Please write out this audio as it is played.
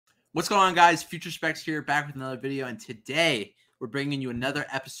What's going on, guys? Future Specs here, back with another video, and today we're bringing you another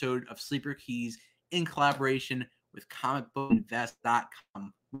episode of Sleeper Keys in collaboration with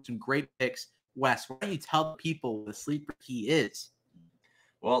Comicbookinvest.com with some great picks. Wes, why don't you tell the people what a sleeper key is?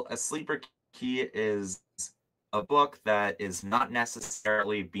 Well, a sleeper key is a book that is not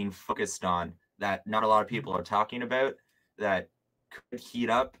necessarily being focused on, that not a lot of people are talking about, that could heat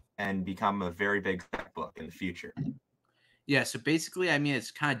up and become a very big book in the future. Yeah, so basically, I mean,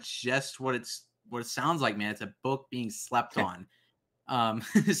 it's kind of just what it sounds like, man. It's a book being slept on.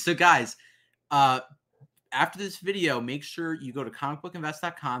 So guys, after this video, make sure you go to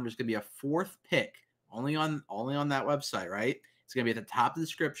comicbookinvest.com. There's gonna be a fourth pick only on that website, right? It's gonna be at the top of the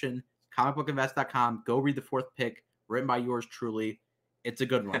description, comicbookinvest.com. Go read the fourth pick, written by yours truly. It's a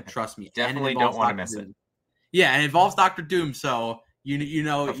good one, trust me. Definitely don't want to miss it. Yeah, and it involves Dr. Doom, so you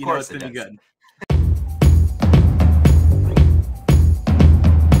know it's gonna be good.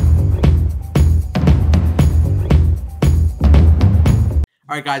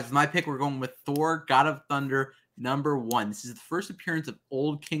 All right, guys, with my pick, we're going with Thor, God of Thunder, #1. This is the first appearance of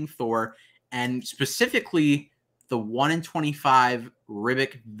Old King Thor, and specifically the 1 in 25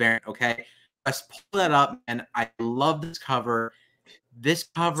 Ribic variant, okay? Let's pull that up, and I love this cover. This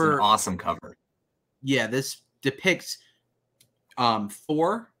cover... It's an awesome cover. Yeah, this depicts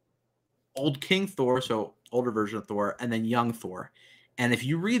Thor, Old King Thor, so older version of Thor, and then young Thor. And if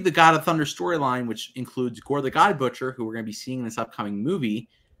you read the God of Thunder storyline, which includes Gore the God Butcher, who we're going to be seeing in this upcoming movie,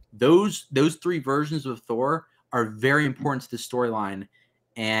 those three versions of Thor are very important to the storyline,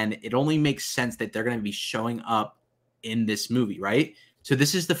 and it only makes sense that they're going to be showing up in this movie, right? So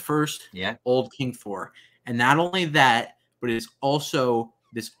this is the first Old King Thor. And not only that, but it's also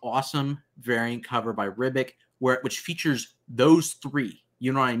this awesome variant cover by Ribic, which features those three.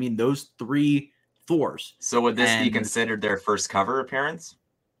 You know what I mean? Those three Thors. So would this be considered their first cover appearance?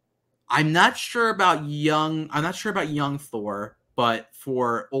 I'm not sure about young Thor, but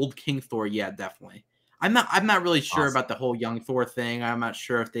for Old King Thor, yeah, definitely. I'm not really sure about the whole young Thor thing. I'm not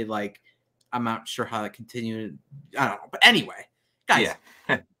sure if they I'm not sure how that continued. I don't know. But anyway, guys,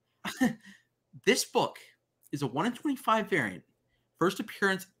 this book is a 1 in 25 variant. First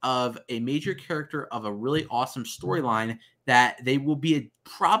appearance of a major character of a really awesome storyline that they will be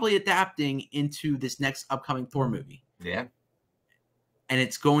probably adapting into this next upcoming Thor movie. Yeah. And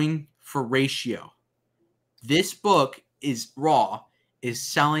it's going for ratio. This book is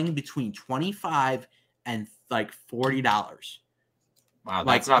selling between $25 and $40. Wow,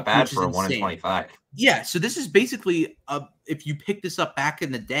 that's not bad for a 1 in 25. Yeah, so this is basically if you pick this up back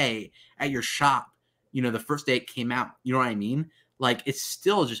in the day at your shop, the first day it came out, you know what I mean? Like, it's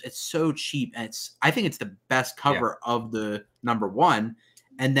still it's so cheap, and I think it's the best cover of the #1.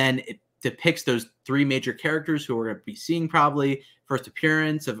 And then it depicts those three major characters who we're going to be seeing probably. First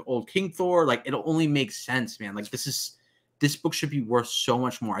appearance of Old King Thor. Like, it'll only make sense, man. Like, this book should be worth so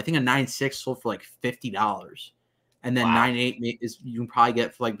much more. I think a 9.6 sold for like $50. And then 9.8 is you can probably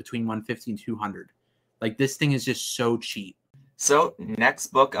get for like between $150 and $200. Like, this thing is just so cheap. So next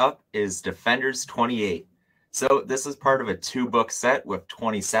book up is Defenders 28. So this is part of a 2-book set with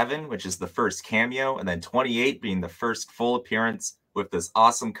 27, which is the first cameo, and then 28 being the first full appearance with this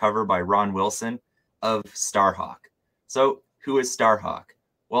awesome cover by Ron Wilson of Starhawk. So who is Starhawk?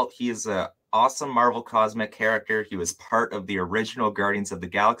 Well, he is an awesome Marvel Cosmic character. He was part of the original Guardians of the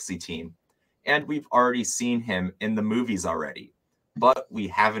Galaxy team, and we've already seen him in the movies already, but we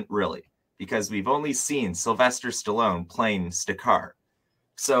haven't really, because we've only seen Sylvester Stallone playing Stakar.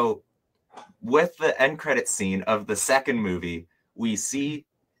 So with the end credit scene of the second movie, we see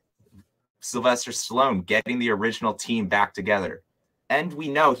Sylvester Stallone getting the original team back together. And we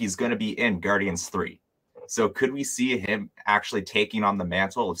know he's going to be in Guardians 3. So could we see him actually taking on the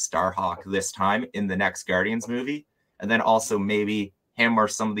mantle of Starhawk this time in the next Guardians movie? And then also maybe him or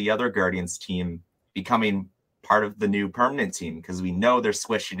some of the other Guardians team becoming part of the new permanent team, because we know they're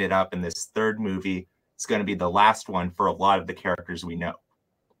switching it up in this third movie. It's going to be the last one for a lot of the characters we know.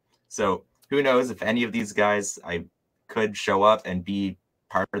 So who knows if any of these guys could show up and be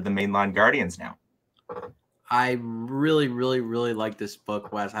part of the mainline Guardians now. I really, really, really like this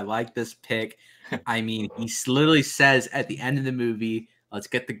book, Wes. I like this pick. I mean, he literally says at the end of the movie, let's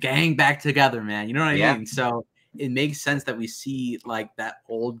get the gang back together, man. You know what I mean? So it makes sense that we see like that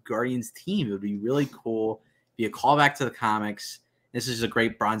old Guardians team. It would be really cool. Be a callback to the comics. This is a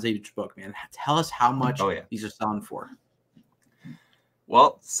great Bronze Age book, man. Tell us how much these are selling for.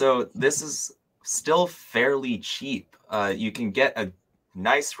 Well, so this is still fairly cheap. You can get a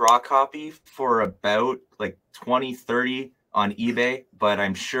nice raw copy for about like $20-30 on eBay, but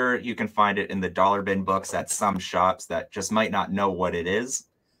I'm sure you can find it in the dollar bin books at some shops that just might not know what it is.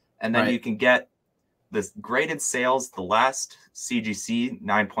 And then Right. you can get the graded sales. The last CGC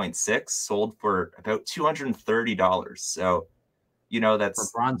 9.6 sold for about $230. So, For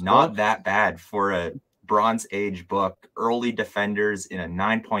that's bronze not book. that bad for a Bronze Age book, early Defenders in a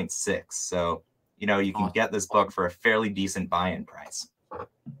 9.6. So, you can Awesome. get this book for a fairly decent buy-in price.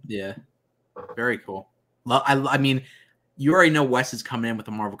 Yeah. Very cool. I mean, you already know Wes is coming in with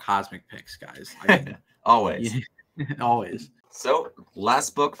the Marvel Cosmic picks, guys. I mean, Always. always. So,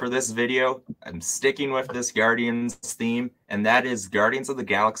 last book for this video, I'm sticking with this Guardians theme, and that is Guardians of the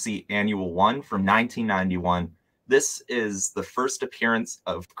Galaxy Annual 1 from 1991. This is the first appearance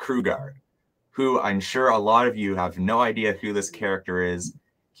of Krugar, who I'm sure a lot of you have no idea who this character is.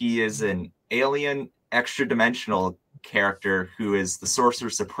 He is an alien, extra-dimensional character who is the Sorcerer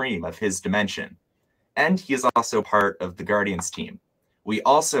Supreme of his dimension. And he is also part of the Guardians team. We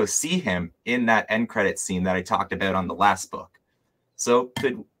also see him in that end credit scene that I talked about on the last book. So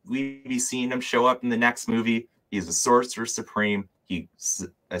could we be seeing him show up in the next movie? He's a Sorcerer Supreme. He's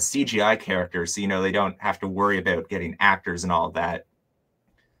a CGI character, so they don't have to worry about getting actors and all of that.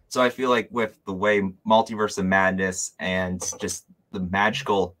 So I feel like with the way Multiverse of Madness and just the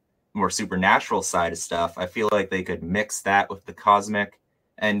magical, more supernatural side of stuff, I feel like they could mix that with the cosmic,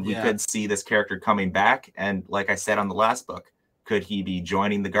 and we could see this character coming back. And like I said on the last book, could he be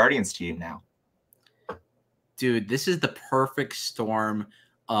joining the Guardians team now? Dude, this is the perfect storm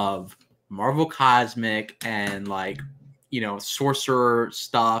of Marvel Cosmic and sorcerer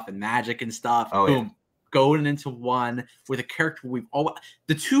stuff and magic and stuff. Oh, boom. Yeah. Going into one with a character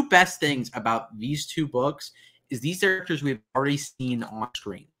the two best things about these two books is these characters we've already seen on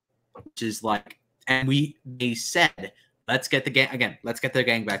screen, which is they said, let's get the gang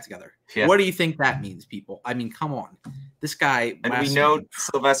back together. Yeah. What do you think that means, people? I mean, come on. This guy. And we know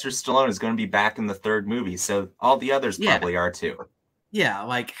Sylvester Stallone is going to be back in the third movie, so all the others probably are too.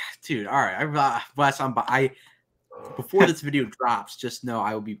 Yeah, dude, all right. Before this video drops, just know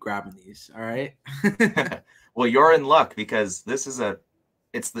I will be grabbing these, all right? Well, you're in luck because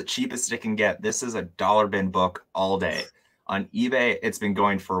it's the cheapest it can get. This is a dollar bin book all day. On eBay, it's been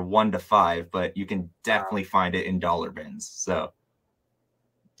going for $1 to $5, but you can definitely find it in dollar bins. So,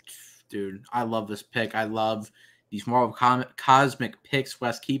 dude, I love this pick. I love these Marvel Cosmic picks.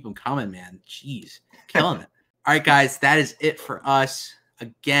 Wes, keep them coming, man. Jeez, killing it. All right, guys, that is it for us.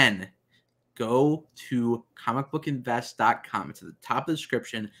 Again, go to comicbookinvest.com. It's at the top of the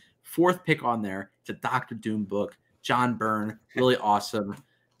description. 4th pick on there. It's a Dr. Doom book. John Byrne. Really awesome.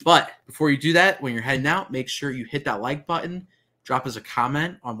 But before you do that, when you're heading out, make sure you hit that like button. Drop us a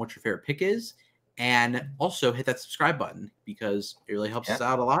comment on what your favorite pick is. And also hit that subscribe button because it really helps us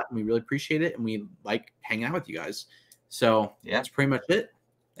out a lot. And we really appreciate it. And we like hanging out with you guys. So that's pretty much it.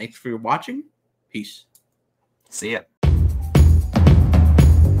 Thanks for watching. Peace. See ya.